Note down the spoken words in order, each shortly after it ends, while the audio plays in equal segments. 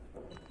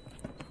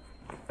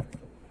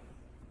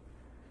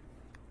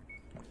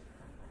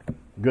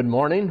Good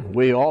morning.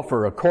 We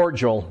offer a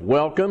cordial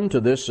welcome to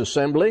this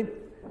assembly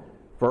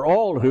for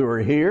all who are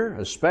here,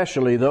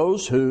 especially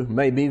those who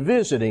may be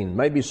visiting,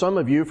 maybe some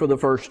of you for the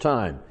first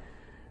time.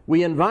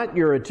 We invite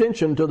your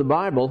attention to the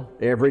Bible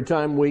every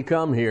time we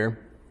come here.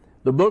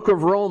 The book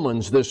of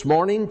Romans this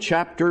morning,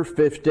 chapter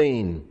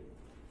 15.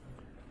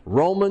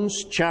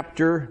 Romans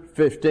chapter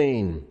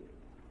 15.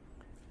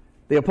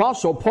 The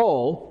Apostle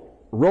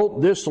Paul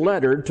wrote this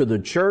letter to the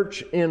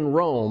church in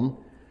Rome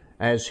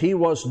as he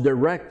was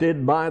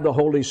directed by the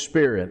Holy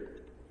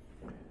Spirit.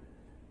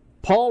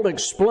 Paul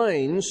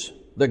explains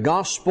the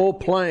gospel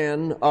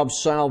plan of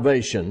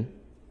salvation.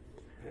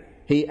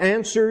 He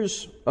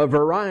answers a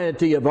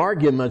variety of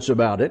arguments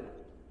about it.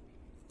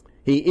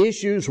 He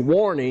issues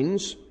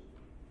warnings.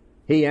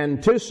 He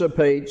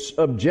anticipates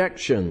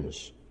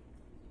objections.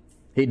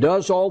 He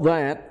does all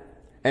that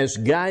as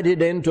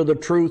guided into the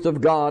truth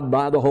of God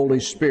by the Holy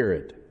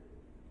Spirit.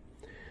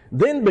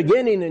 Then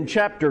beginning in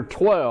chapter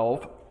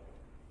 12,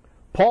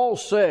 Paul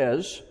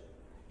says,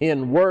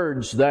 in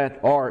words that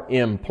are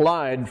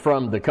implied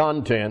from the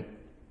content,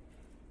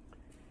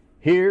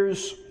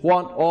 here's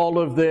what all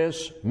of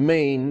this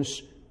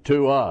means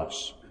to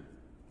us.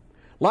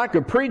 Like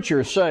a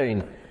preacher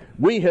saying,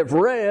 we have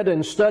read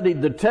and studied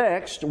the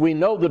text, we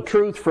know the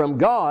truth from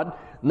God,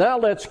 now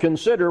let's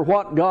consider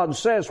what God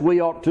says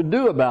we ought to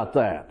do about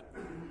that.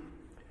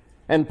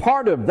 And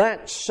part of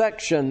that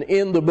section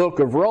in the book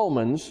of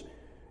Romans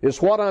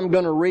is what I'm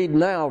going to read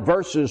now,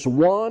 verses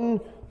 1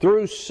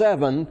 through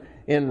 7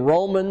 in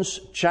Romans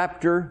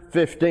chapter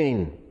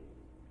 15.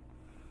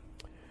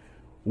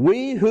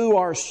 We who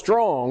are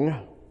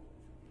strong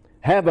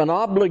have an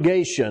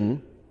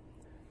obligation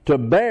to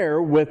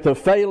bear with the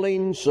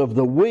failings of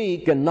the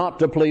weak and not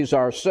to please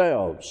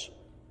ourselves.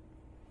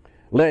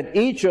 Let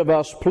each of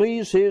us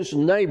please his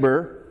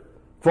neighbor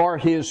for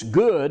his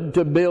good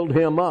to build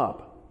him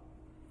up.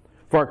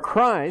 For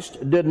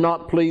Christ did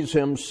not please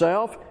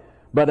himself,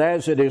 but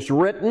as it is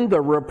written, the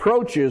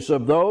reproaches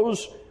of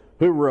those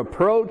who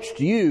reproached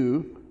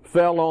you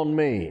fell on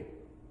me.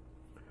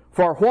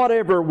 For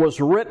whatever was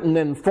written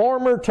in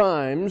former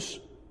times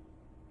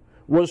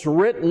was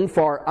written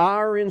for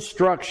our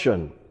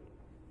instruction,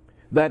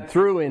 that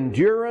through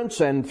endurance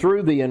and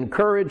through the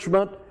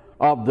encouragement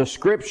of the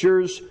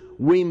Scriptures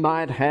we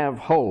might have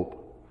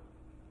hope.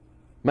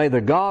 May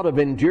the God of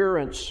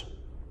endurance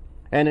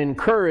and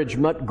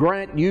encouragement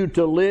grant you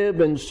to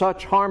live in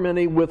such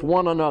harmony with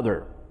one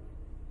another,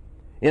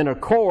 in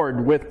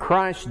accord with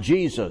Christ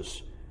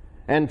Jesus,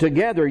 and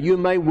together you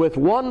may with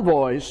one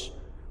voice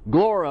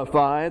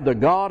glorify the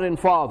God and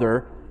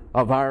Father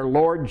of our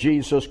Lord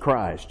Jesus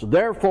Christ.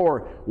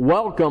 Therefore,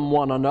 welcome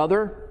one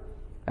another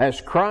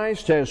as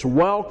Christ has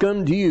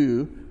welcomed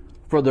you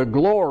for the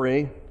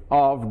glory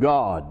of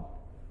God.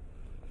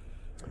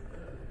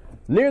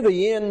 Near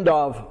the end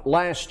of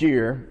last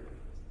year,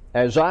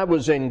 as I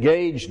was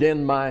engaged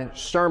in my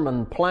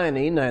sermon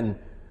planning and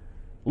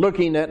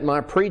looking at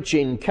my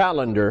preaching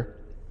calendar,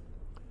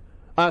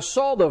 I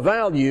saw the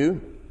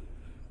value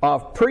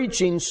of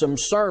preaching some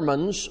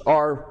sermons,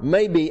 or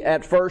maybe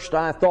at first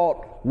I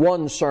thought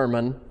one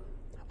sermon,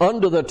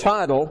 under the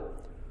title,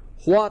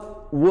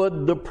 What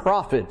Would the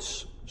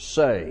Prophets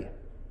Say?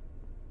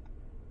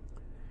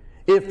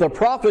 If the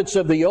prophets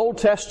of the Old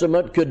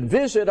Testament could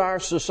visit our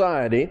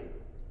society,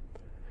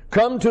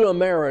 come to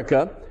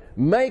America,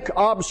 make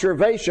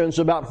observations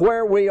about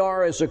where we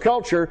are as a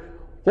culture,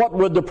 what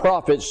would the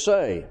prophets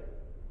say?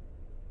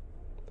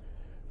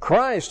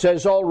 Christ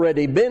has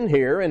already been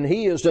here, and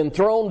He is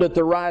enthroned at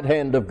the right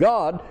hand of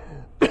God,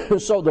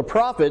 so the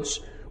prophets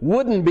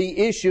wouldn't be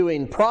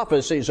issuing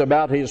prophecies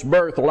about His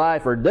birth,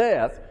 life, or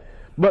death,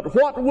 but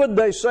what would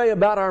they say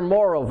about our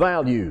moral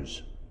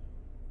values?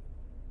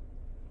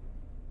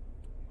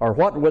 Or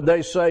what would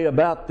they say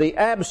about the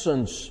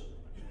absence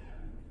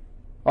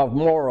of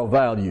moral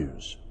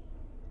values?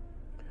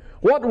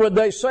 What would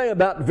they say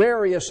about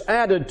various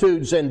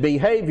attitudes and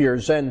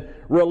behaviors and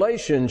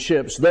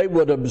relationships they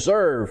would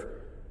observe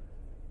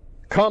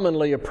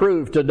commonly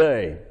approved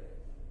today?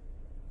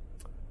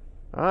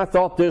 I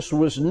thought this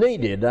was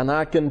needed, and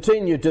I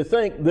continue to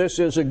think this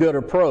is a good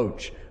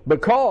approach,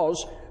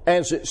 because,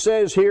 as it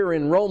says here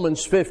in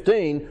Romans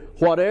 15,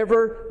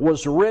 whatever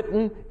was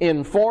written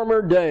in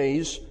former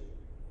days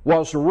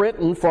was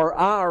written for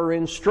our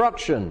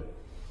instruction.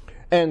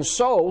 And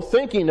so,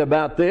 thinking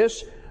about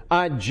this,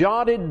 I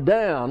jotted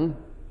down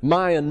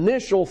my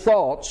initial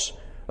thoughts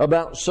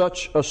about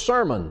such a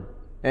sermon.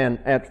 And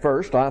at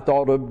first I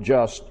thought of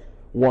just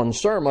one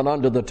sermon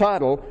under the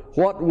title,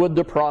 What Would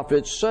the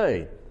Prophets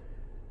Say?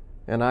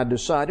 And I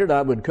decided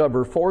I would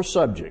cover 4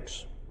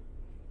 subjects: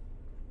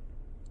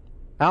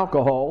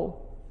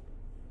 alcohol,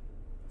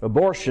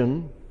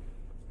 abortion,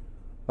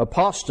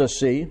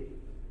 apostasy,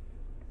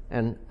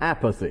 and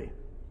apathy.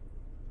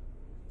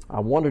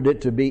 I wanted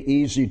it to be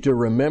easy to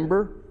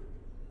remember.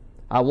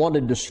 I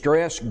wanted to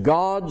stress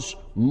God's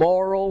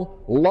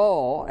moral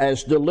law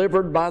as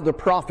delivered by the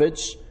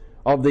prophets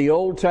of the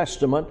Old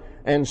Testament.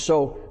 And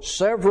so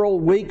several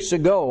weeks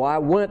ago, I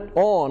went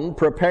on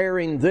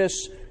preparing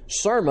this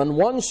sermon,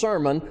 one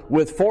sermon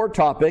with 4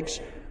 topics: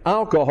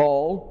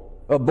 alcohol,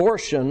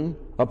 abortion,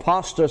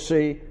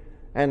 apostasy,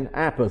 and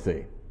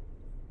apathy.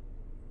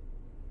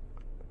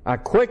 I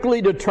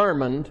quickly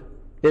determined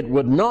it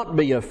would not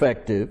be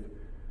effective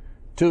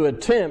to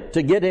attempt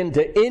to get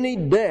into any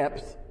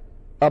depth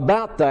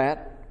about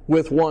that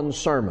with one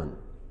sermon.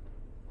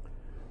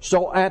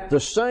 So at the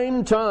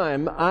same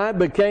time, I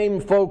became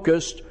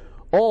focused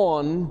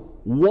on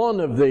one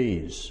of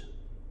these: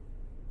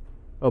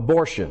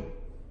 abortion.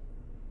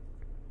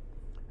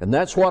 And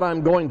that's what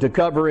I'm going to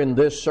cover in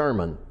this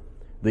sermon.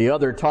 The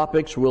other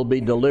topics will be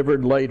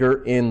delivered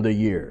later in the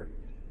year.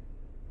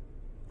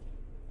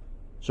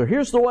 So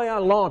here's the way I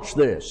launch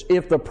this.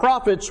 If the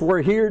prophets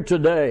were here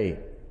today,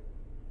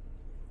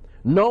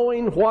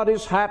 knowing what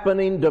is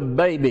happening to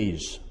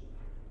babies,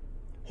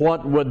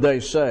 what would they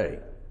say?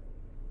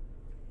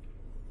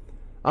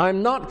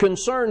 I'm not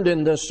concerned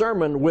in this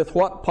sermon with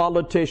what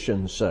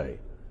politicians say.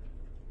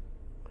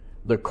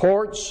 The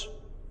courts,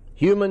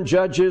 human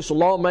judges,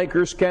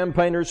 lawmakers,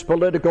 campaigners,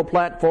 political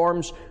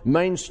platforms,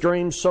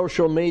 mainstream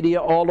social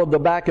media, all of the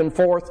back and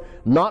forth,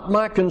 not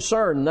my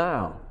concern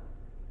now.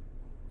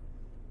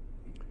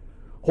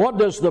 What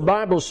does the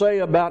Bible say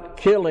about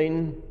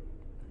killing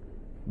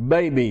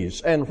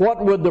babies? And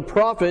what would the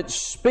prophets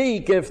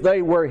speak if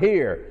they were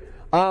here?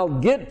 I'll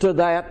get to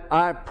that,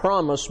 I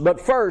promise.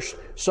 But first,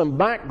 some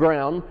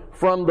background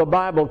from the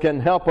Bible can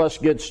help us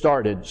get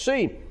started.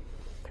 See,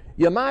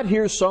 you might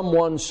hear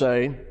someone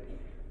say,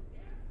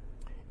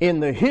 in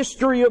the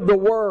history of the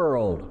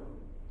world,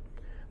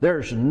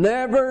 there's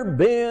never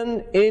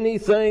been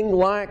anything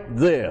like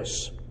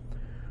this.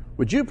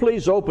 Would you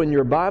please open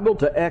your Bible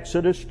to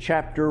Exodus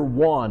chapter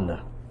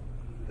 1.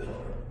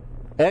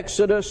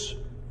 Exodus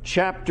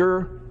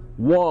chapter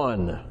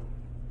 1.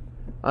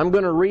 I'm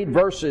going to read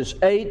verses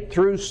 8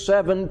 through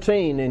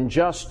 17 in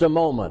just a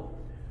moment.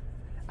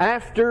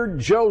 After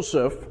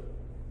Joseph,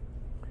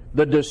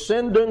 the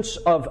descendants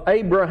of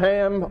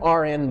Abraham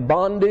are in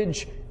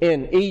bondage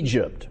in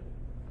Egypt.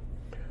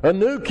 A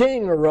new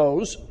king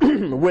arose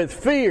with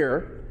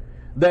fear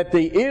that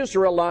the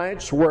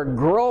Israelites were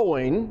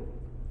growing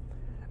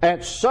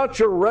at such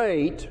a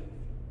rate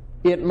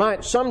it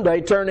might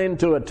someday turn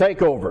into a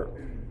takeover.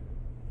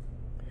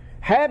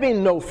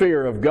 Having no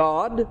fear of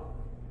God,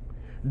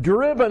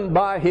 driven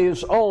by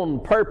his own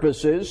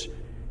purposes,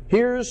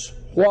 here's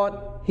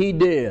what he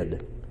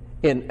did.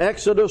 In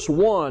Exodus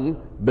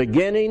 1,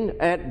 beginning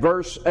at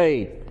verse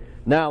 8.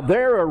 Now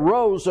there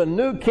arose a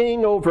new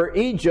king over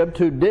Egypt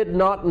who did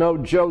not know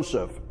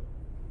Joseph.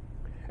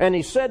 And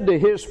he said to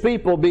his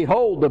people,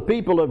 behold, the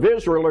people of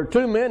Israel are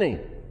too many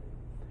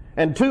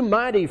and too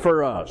mighty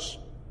for us.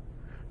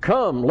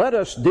 Come, let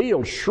us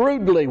deal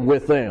shrewdly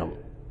with them,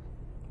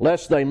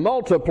 lest they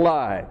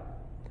multiply.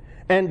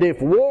 And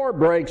if war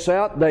breaks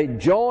out, they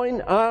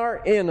join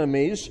our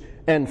enemies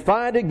and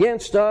fight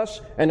against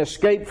us and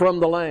escape from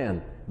the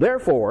land.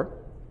 Therefore,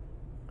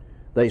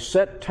 they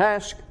set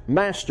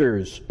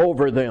taskmasters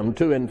over them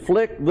to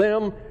inflict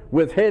them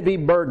with heavy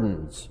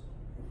burdens.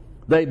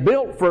 They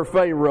built for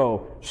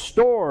Pharaoh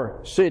store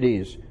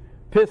cities,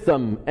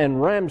 Pithom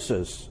and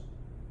Ramses.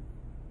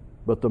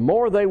 But the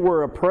more they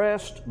were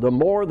oppressed, the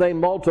more they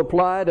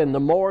multiplied, and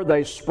the more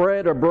they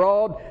spread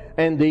abroad,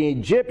 and the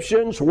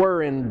Egyptians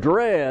were in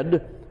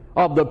dread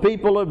of the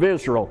people of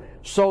Israel.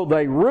 So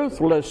they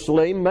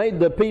ruthlessly made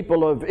the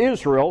people of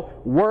Israel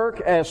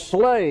work as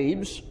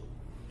slaves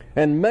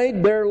and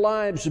made their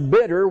lives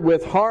bitter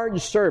with hard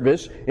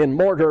service in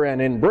mortar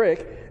and in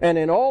brick, and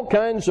in all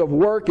kinds of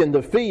work in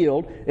the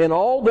field. In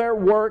all their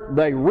work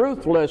they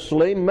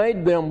ruthlessly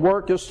made them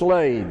work as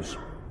slaves.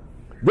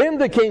 Then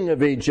the king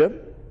of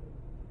Egypt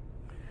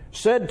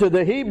said to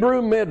the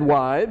Hebrew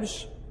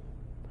midwives,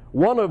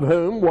 one of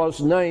whom was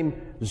named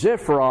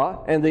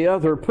Ziphrah and the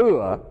other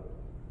Puah,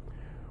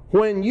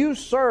 when you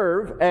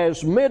serve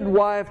as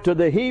midwife to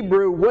the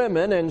Hebrew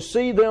women and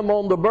see them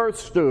on the birth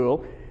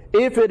stool,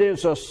 if it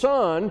is a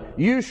son,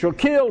 you shall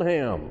kill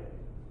him.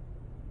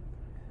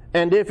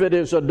 And if it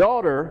is a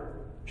daughter,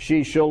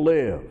 she shall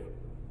live.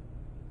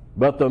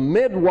 But the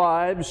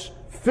midwives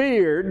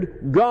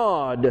feared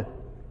God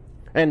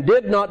and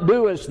did not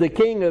do as the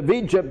king of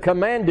Egypt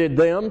commanded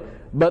them,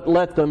 but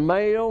let the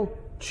male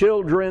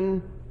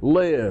children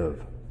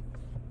live.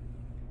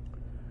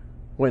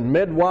 When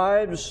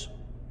midwives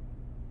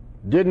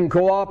didn't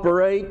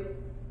cooperate,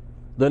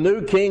 the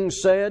new king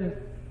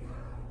said,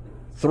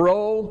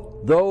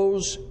 throw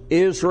those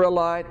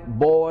Israelite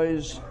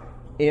boys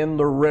in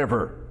the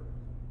river.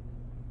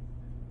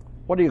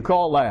 What do you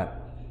call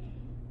that?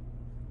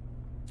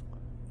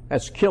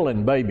 That's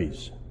killing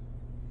babies.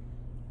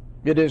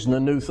 It isn't a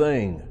new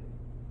thing,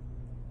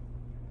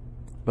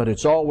 but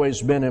it's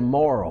always been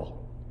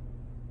immoral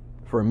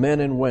for men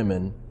and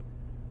women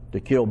to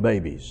kill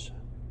babies.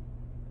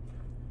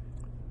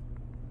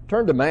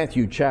 Turn to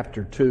Matthew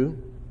chapter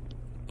 2.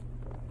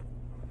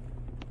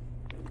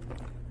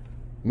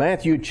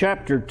 Matthew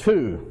chapter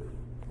 2,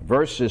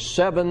 verses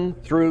 7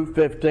 through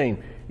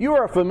 15. You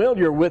are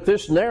familiar with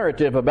this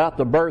narrative about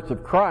the birth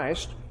of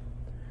Christ.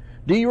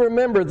 Do you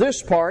remember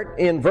this part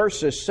in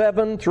verses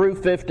 7 through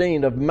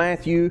 15 of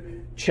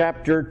Matthew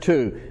chapter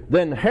 2?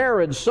 Then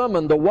Herod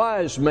summoned the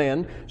wise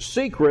men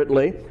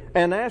secretly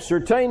and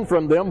ascertained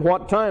from them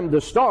what time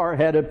the star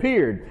had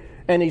appeared.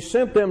 And he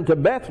sent them to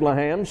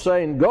Bethlehem,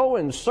 saying, Go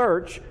and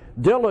search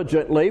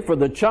diligently for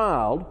the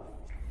child,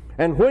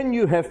 and when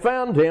you have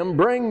found him,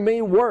 bring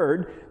me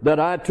word that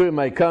I too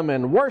may come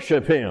and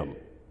worship him.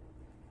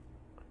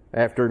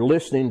 After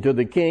listening to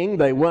the king,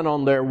 they went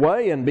on their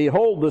way, and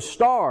behold, the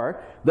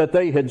star that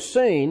they had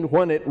seen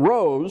when it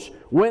rose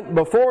went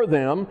before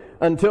them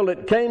until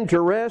it came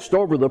to rest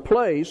over the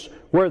place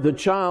where the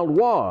child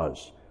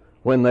was.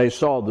 When they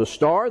saw the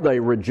star, they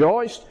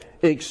rejoiced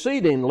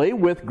exceedingly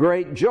with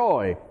great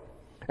joy.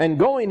 And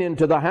going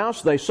into the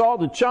house, they saw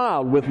the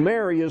child with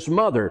Mary his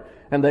mother,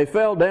 and they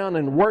fell down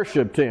and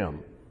worshipped him.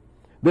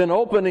 Then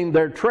opening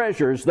their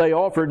treasures, they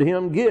offered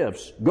him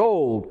gifts,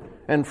 gold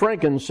and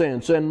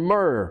frankincense and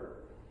myrrh.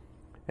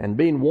 And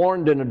being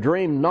warned in a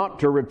dream not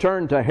to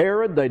return to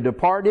Herod, they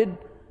departed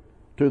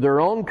to their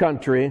own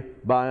country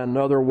by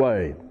another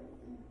way.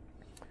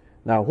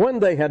 Now when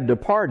they had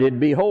departed,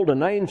 behold,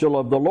 an angel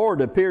of the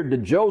Lord appeared to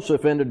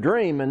Joseph in a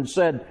dream and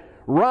said,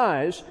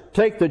 Rise,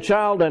 take the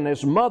child and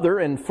his mother,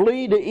 and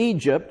flee to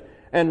Egypt,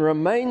 and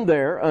remain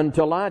there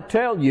until I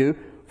tell you,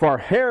 for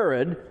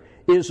Herod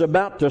is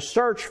about to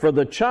search for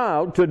the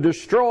child to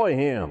destroy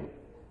him.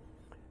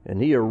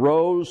 And he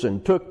arose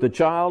and took the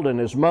child and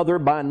his mother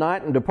by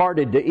night and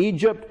departed to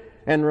Egypt,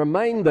 and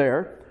remained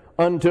there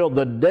until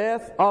the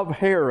death of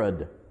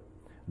Herod.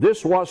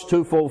 This was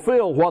to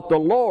fulfill what the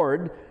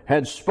Lord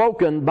had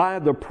spoken by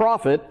the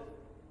prophet,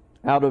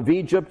 Out of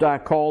Egypt I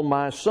called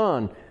my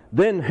son.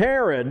 Then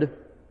Herod,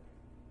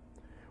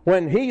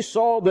 when he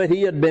saw that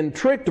he had been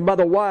tricked by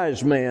the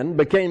wise men,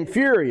 became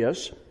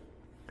furious,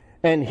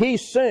 and he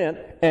sent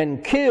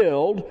and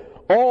killed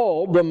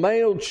all the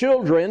male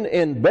children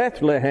in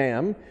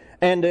Bethlehem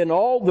and in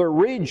all the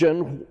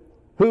region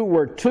who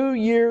were 2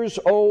 years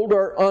old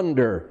or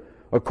under,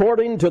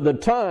 according to the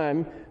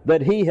time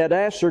that he had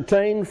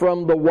ascertained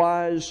from the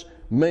wise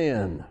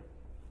men.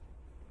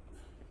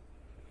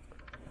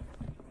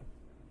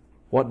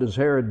 What does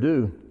Herod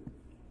do?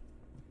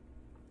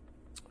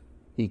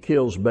 He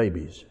kills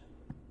babies.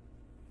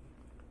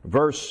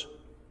 Verse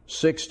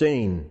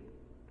 16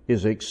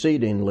 is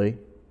exceedingly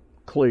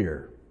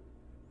clear.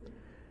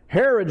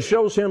 Herod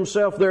shows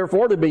himself,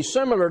 therefore, to be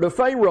similar to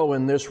Pharaoh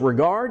in this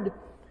regard,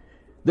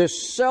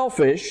 this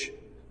selfish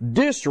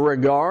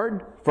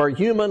disregard for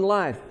human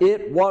life.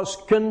 It was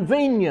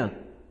convenient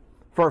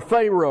for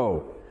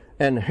Pharaoh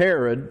and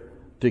Herod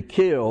to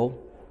kill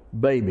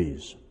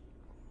babies.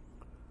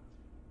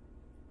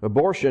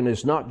 Abortion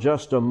is not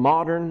just a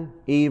modern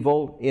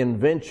evil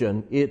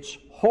invention. Its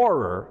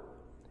horror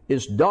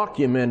is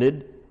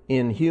documented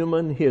in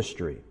human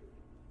history.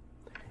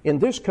 In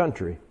this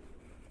country,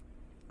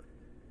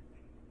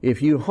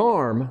 if you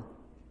harm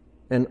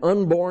an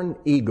unborn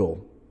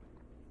eagle,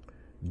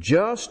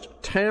 just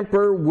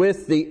tamper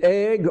with the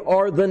egg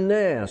or the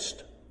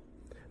nest,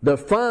 the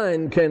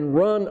fine can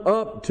run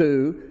up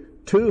to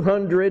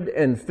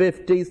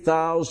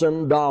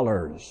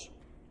 $250,000.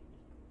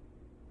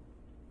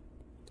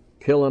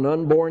 Kill an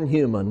unborn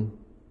human,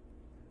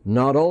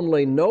 not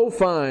only no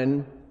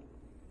fine,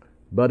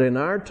 but in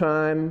our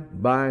time,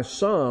 by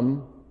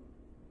some,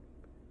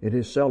 it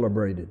is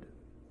celebrated.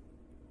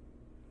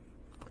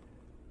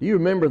 Do you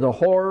remember the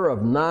horror of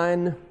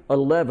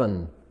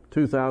 9/11,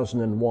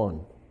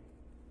 2001?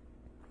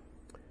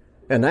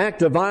 An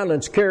act of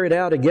violence carried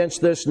out against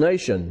this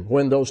nation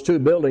when those two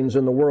buildings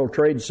in the World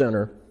Trade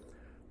Center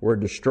were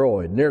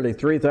destroyed. Nearly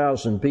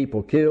 3,000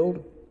 people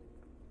killed.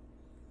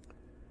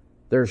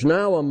 There's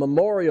now a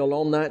memorial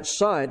on that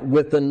site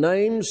with the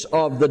names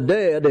of the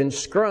dead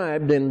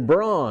inscribed in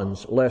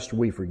bronze, lest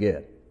we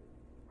forget.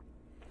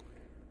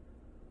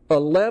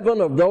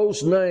 11 of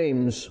those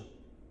names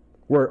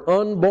were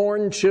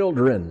unborn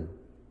children,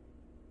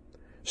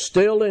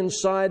 still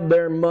inside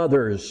their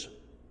mothers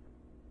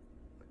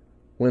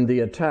when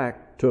the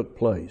attack took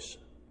place.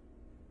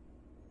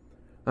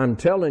 I'm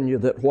telling you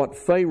that what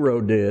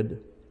Pharaoh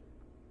did,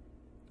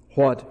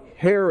 what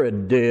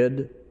Herod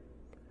did,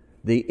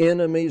 the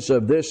enemies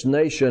of this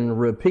nation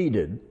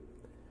repeated,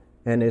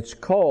 and it's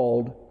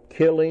called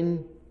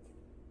killing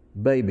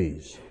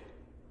babies.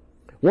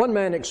 One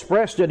man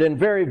expressed it in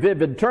very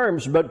vivid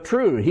terms, but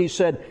true. He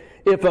said,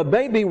 if a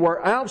baby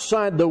were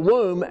outside the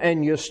womb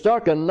and you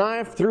stuck a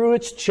knife through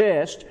its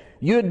chest,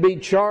 you'd be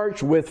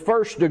charged with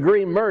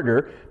first-degree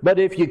murder. But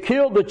if you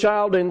killed the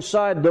child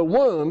inside the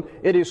womb,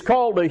 it is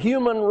called a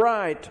human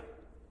right.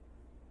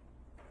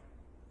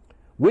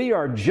 We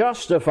are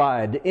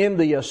justified in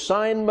the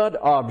assignment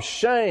of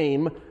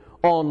shame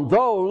on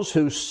those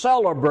who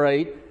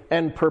celebrate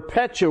and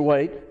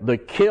perpetuate the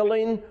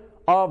killing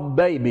of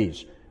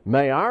babies.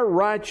 May our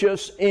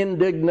righteous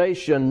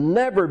indignation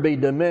never be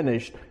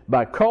diminished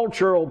by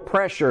cultural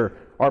pressure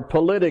or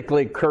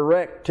politically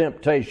correct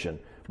temptation.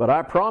 But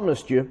I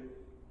promised you,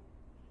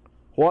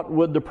 what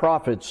would the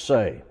prophets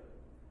say?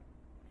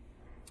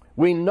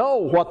 We know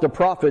what the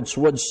prophets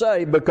would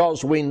say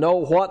because we know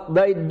what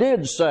they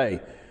did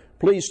say.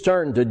 Please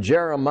turn to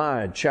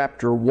Jeremiah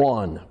chapter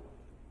 1.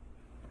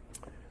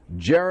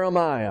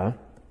 Jeremiah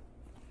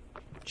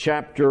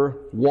chapter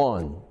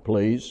 1,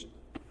 please.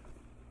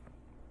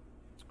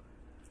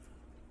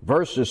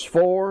 Verses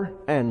 4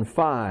 and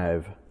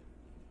 5.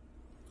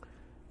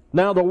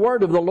 Now the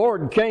word of the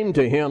Lord came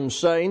to him,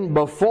 saying,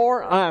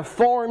 Before I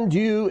formed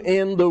you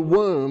in the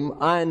womb,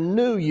 I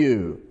knew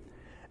you.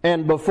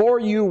 And before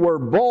you were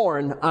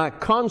born, I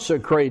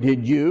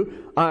consecrated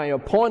you. I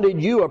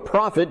appointed you a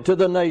prophet to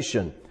the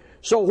nation.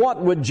 So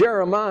what would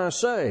Jeremiah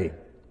say?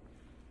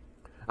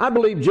 I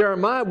believe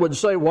Jeremiah would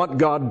say what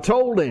God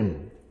told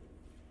him.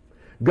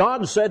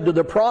 God said to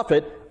the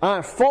prophet,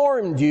 I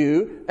formed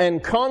you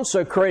and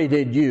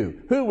consecrated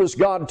you. Who was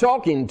God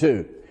talking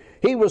to?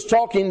 He was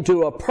talking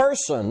to a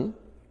person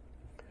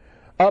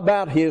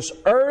about his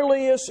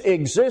earliest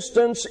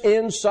existence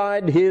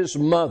inside his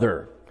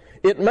mother.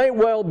 It may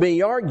well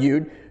be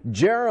argued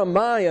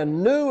Jeremiah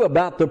knew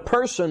about the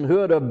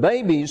personhood of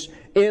babies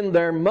in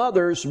their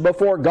mothers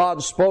before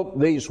God spoke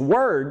these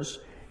words.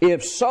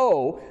 If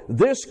so,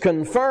 this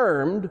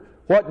confirmed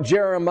what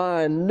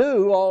Jeremiah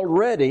knew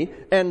already,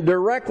 and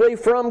directly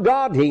from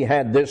God he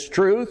had this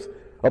truth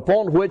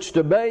upon which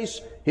to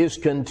base his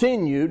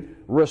continued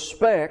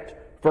respect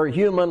for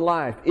human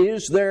life.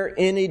 Is there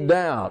any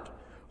doubt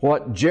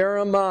what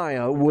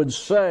Jeremiah would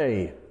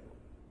say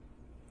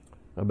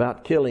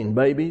about killing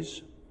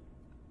babies?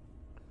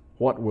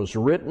 What was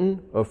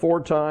written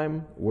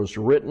aforetime was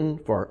written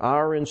for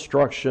our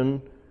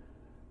instruction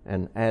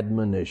and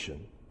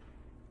admonition.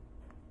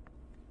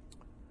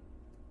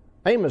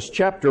 Amos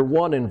chapter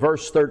 1 and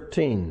verse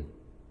 13.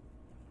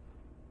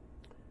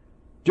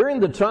 During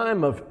the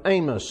time of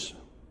Amos,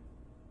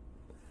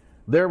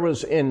 there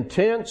was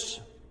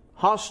intense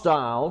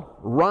hostile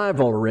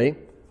rivalry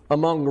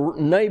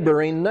among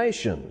neighboring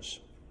nations.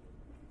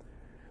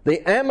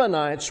 The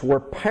Ammonites were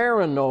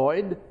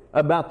paranoid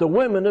about the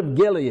women of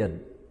Gilead,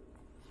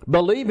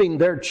 believing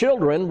their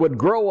children would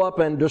grow up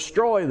and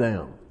destroy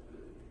them.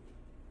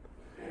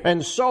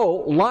 And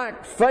so,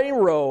 like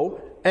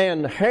Pharaoh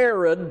and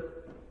Herod,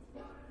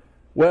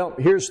 well,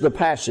 here's the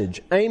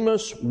passage.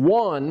 Amos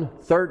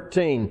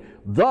 1:13.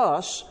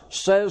 Thus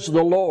says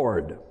the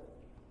Lord,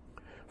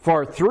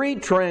 for 3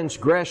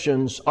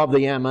 transgressions of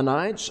the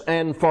Ammonites,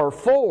 and for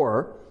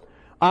 4,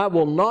 I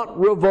will not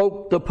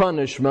revoke the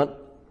punishment,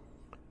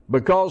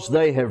 because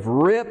they have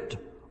ripped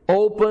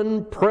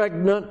open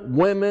pregnant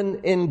women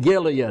in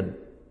Gilead,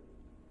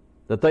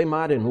 that they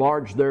might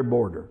enlarge their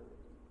border.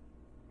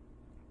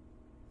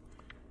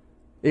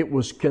 It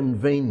was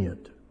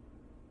convenient.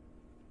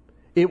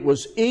 It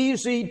was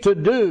easy to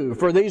do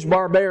for these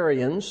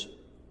barbarians.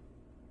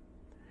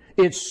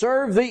 It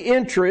served the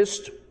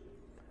interest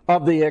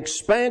of the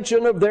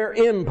expansion of their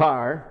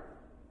empire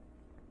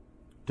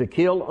to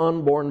kill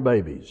unborn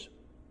babies.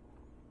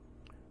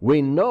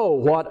 We know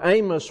what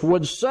Amos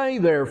would say,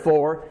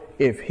 therefore,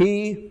 if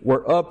he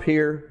were up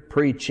here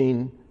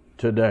preaching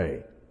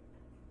today.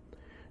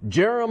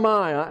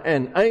 Jeremiah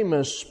and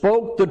Amos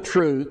spoke the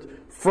truth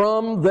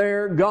from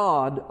their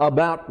God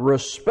about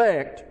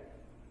respect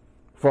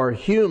for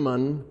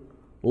human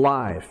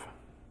life.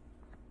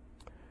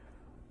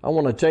 I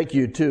want to take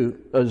you to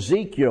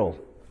Ezekiel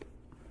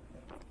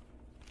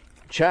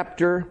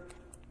chapter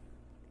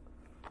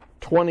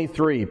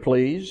 23,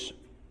 please.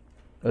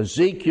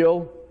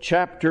 Ezekiel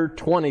chapter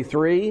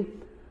 23.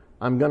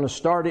 I'm going to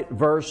start at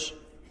verse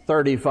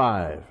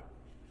 35.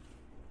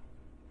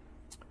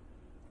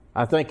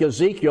 I think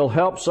Ezekiel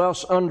helps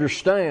us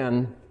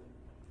understand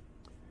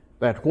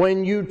that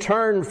when you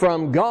turn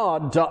from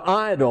God to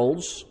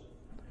idols,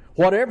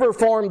 whatever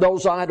form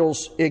those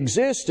idols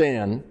exist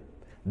in,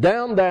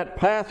 down that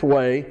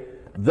pathway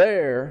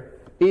there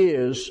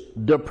is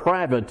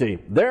depravity.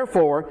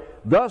 Therefore,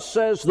 thus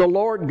says the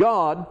Lord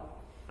God,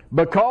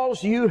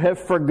 because you have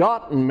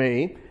forgotten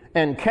me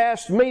and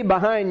cast me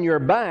behind your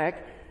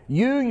back,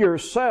 you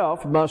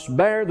yourself must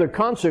bear the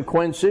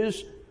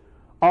consequences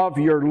of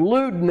your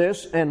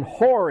lewdness and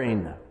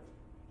whoring.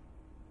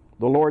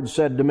 The Lord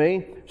said to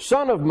me,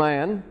 Son of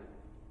man,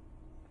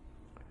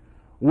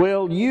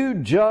 will you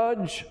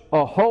judge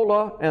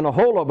Aholah and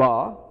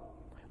Aholabah?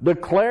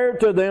 Declare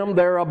to them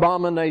their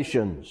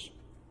abominations.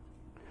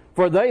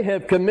 For they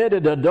have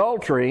committed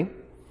adultery,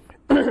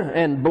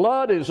 and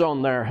blood is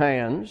on their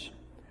hands.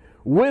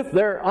 With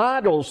their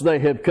idols they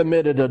have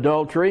committed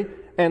adultery,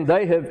 and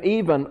they have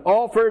even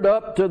offered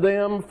up to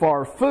them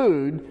for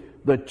food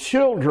the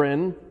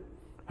children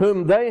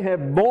whom they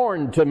have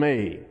borne to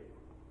me.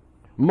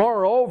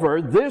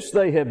 Moreover, this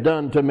they have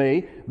done to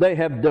me, they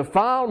have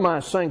defiled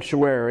my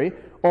sanctuary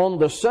on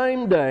the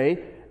same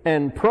day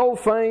and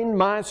profaned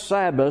my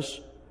Sabbaths,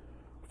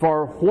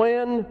 for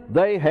when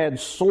they had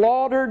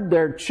slaughtered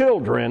their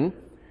children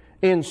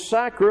in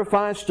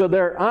sacrifice to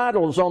their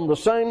idols on the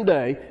same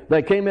day,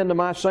 they came into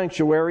my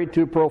sanctuary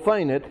to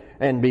profane it,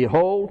 and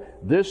behold,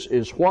 this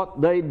is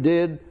what they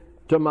did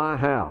to my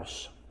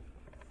house.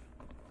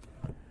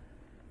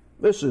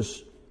 This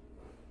is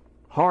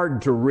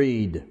hard to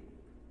read,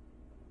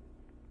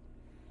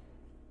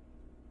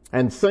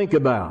 and think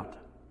about.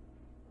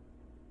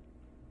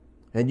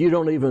 And you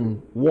don't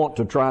even want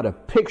to try to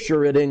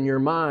picture it in your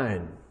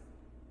mind,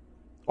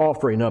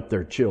 offering up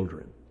their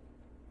children.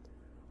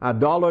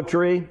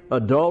 Idolatry,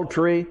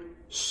 adultery,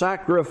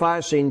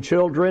 sacrificing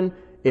children,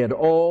 it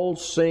all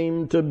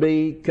seemed to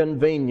be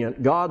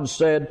convenient. God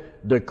said,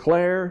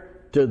 declare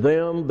to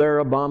them their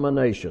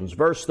abominations.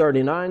 Verse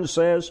 39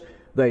 says,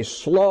 they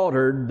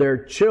slaughtered their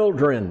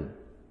children.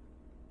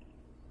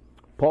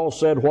 Paul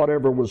said,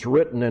 whatever was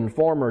written in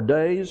former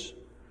days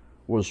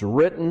was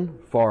written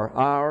for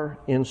our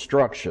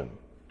instruction.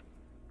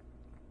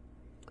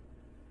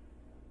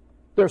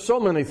 There's so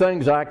many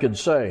things I could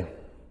say.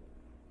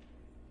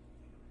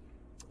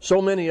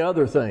 So many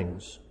other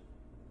things.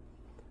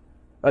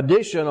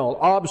 Additional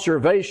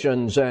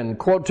observations and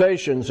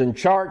quotations and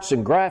charts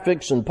and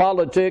graphics and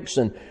politics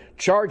and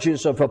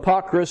charges of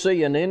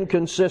hypocrisy and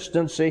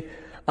inconsistency.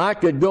 I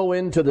could go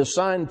into the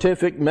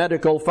scientific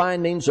medical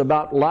findings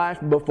about life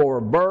before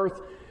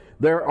birth.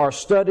 There are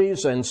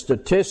studies and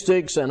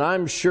statistics, and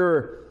I'm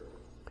sure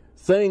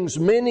things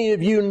many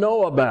of you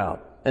know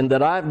about and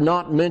that I've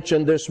not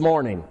mentioned this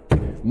morning.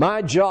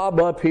 My job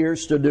up here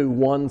is to do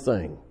one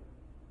thing: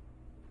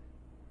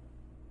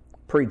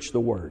 preach the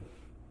Word.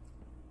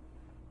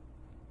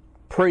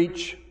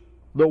 Preach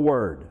the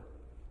Word.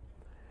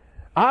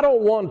 I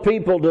don't want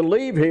people to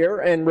leave here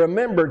and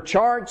remember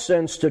charts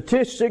and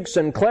statistics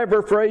and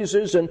clever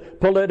phrases and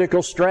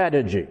political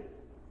strategy.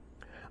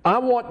 I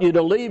want you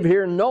to leave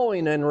here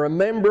knowing and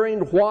remembering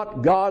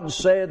what God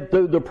said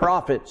through the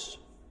prophets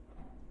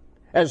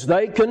as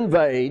they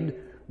conveyed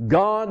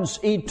God's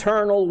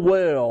eternal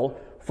will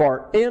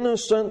for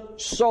innocent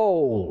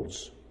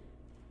souls.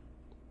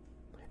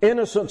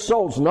 Innocent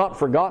souls not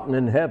forgotten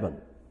in heaven.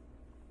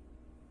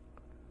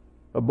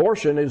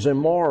 Abortion is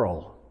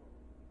immoral.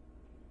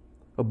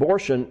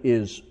 Abortion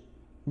is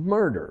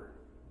murder.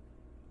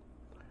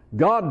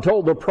 God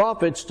told the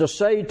prophets to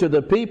say to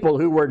the people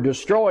who were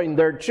destroying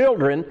their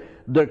children,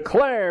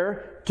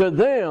 declare to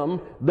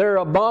them their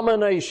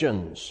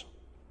abominations.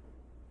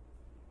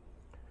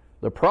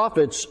 The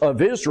prophets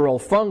of Israel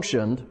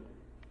functioned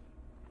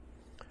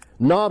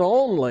not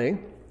only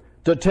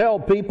to tell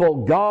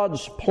people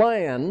God's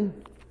plan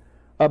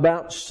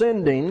about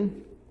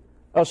sending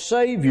a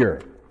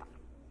Savior,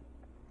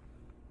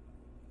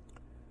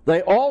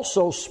 they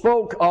also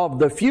spoke of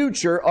the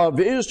future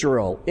of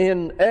Israel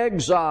in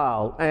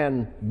exile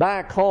and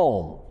back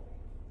home.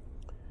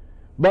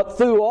 But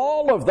through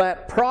all of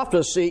that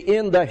prophecy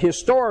in the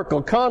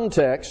historical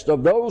context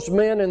of those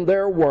men and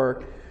their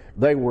work,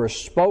 they were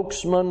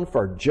spokesmen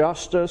for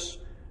justice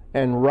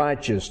and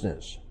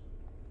righteousness.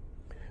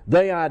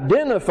 They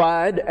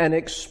identified and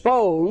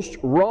exposed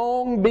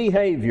wrong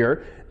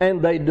behavior, and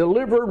they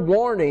delivered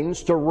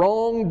warnings to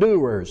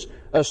wrongdoers.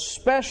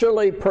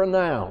 Especially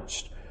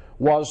pronounced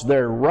was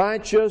their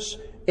righteous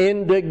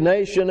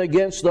indignation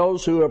against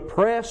those who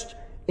oppressed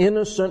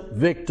innocent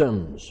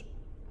victims.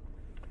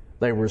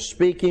 They were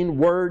speaking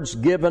words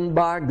given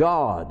by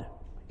God,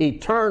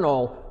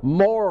 eternal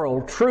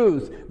moral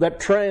truth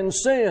that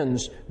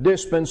transcends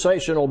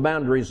dispensational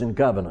boundaries and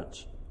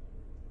covenants.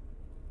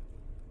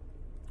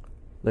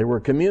 They were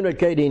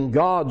communicating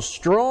God's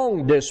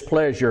strong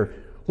displeasure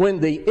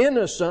when the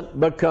innocent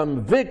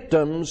become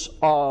victims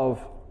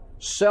of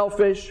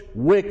selfish,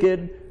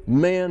 wicked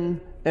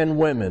men and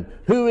women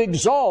who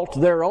exalt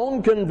their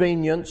own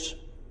convenience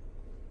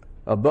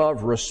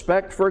above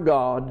respect for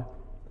God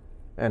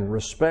and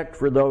respect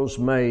for those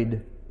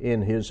made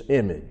in His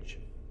image.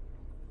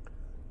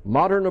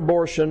 Modern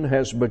abortion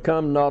has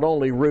become not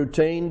only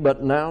routine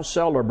but now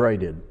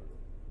celebrated.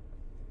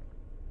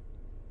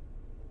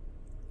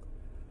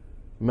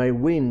 May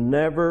we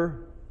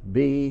never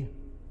be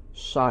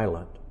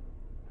silent.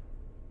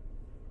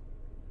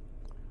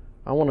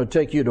 I want to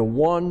take you to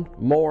one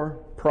more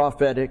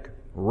prophetic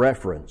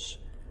reference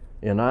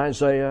in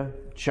Isaiah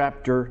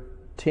chapter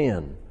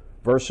 10,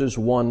 verses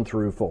 1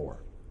 through 4.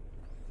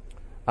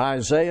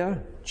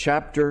 Isaiah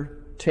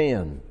chapter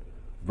 10,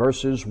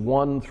 verses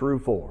 1 through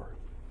 4.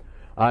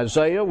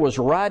 Isaiah was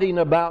writing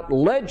about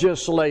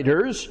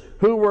legislators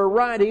who were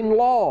writing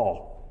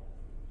law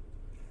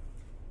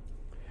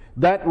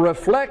that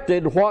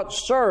reflected what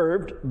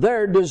served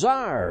their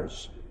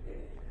desires,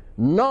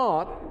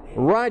 not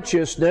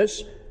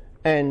righteousness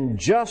and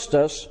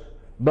justice,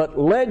 but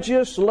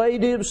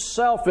legislative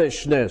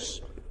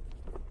selfishness.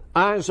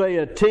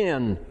 Isaiah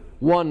 10,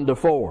 1 to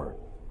 4.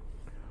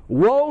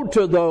 Woe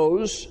to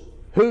those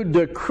who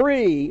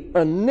decree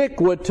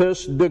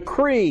iniquitous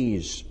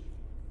decrees,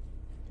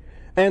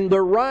 and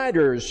the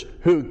writers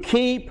who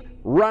keep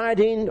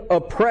writing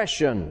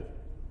oppression,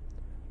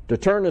 to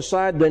turn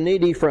aside the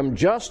needy from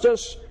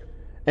justice,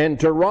 and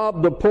to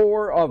rob the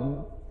poor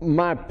of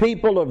my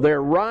people of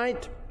their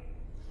right,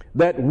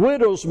 that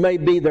widows may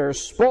be their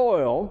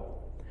spoil,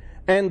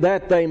 and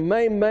that they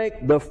may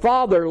make the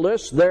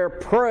fatherless their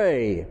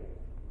prey.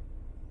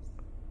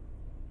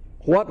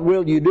 What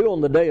will you do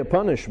on the day of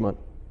punishment?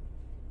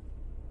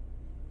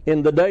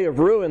 In the day of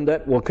ruin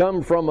that will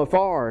come from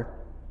afar,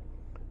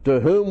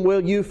 to whom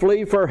will you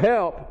flee for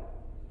help?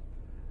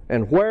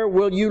 And where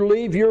will you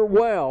leave your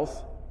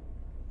wealth?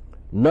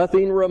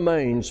 Nothing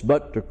remains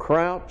but to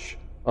crouch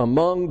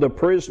among the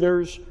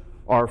prisoners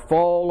or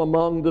fall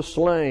among the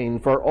slain.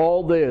 For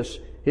all this,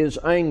 his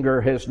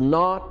anger has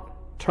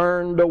not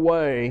turned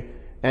away,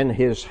 and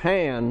his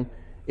hand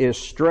is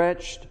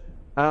stretched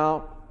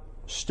out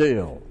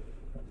still.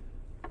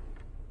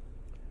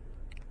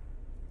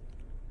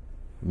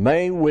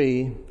 May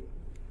we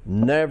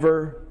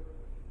never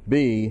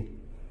be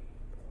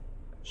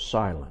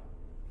silent.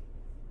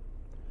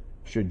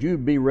 Should you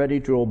be ready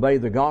to obey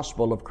the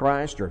gospel of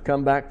Christ or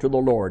come back to the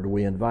Lord,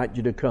 we invite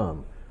you to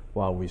come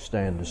while we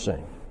stand to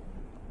sing.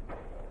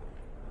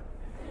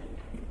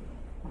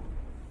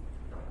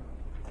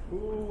 Who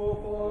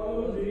will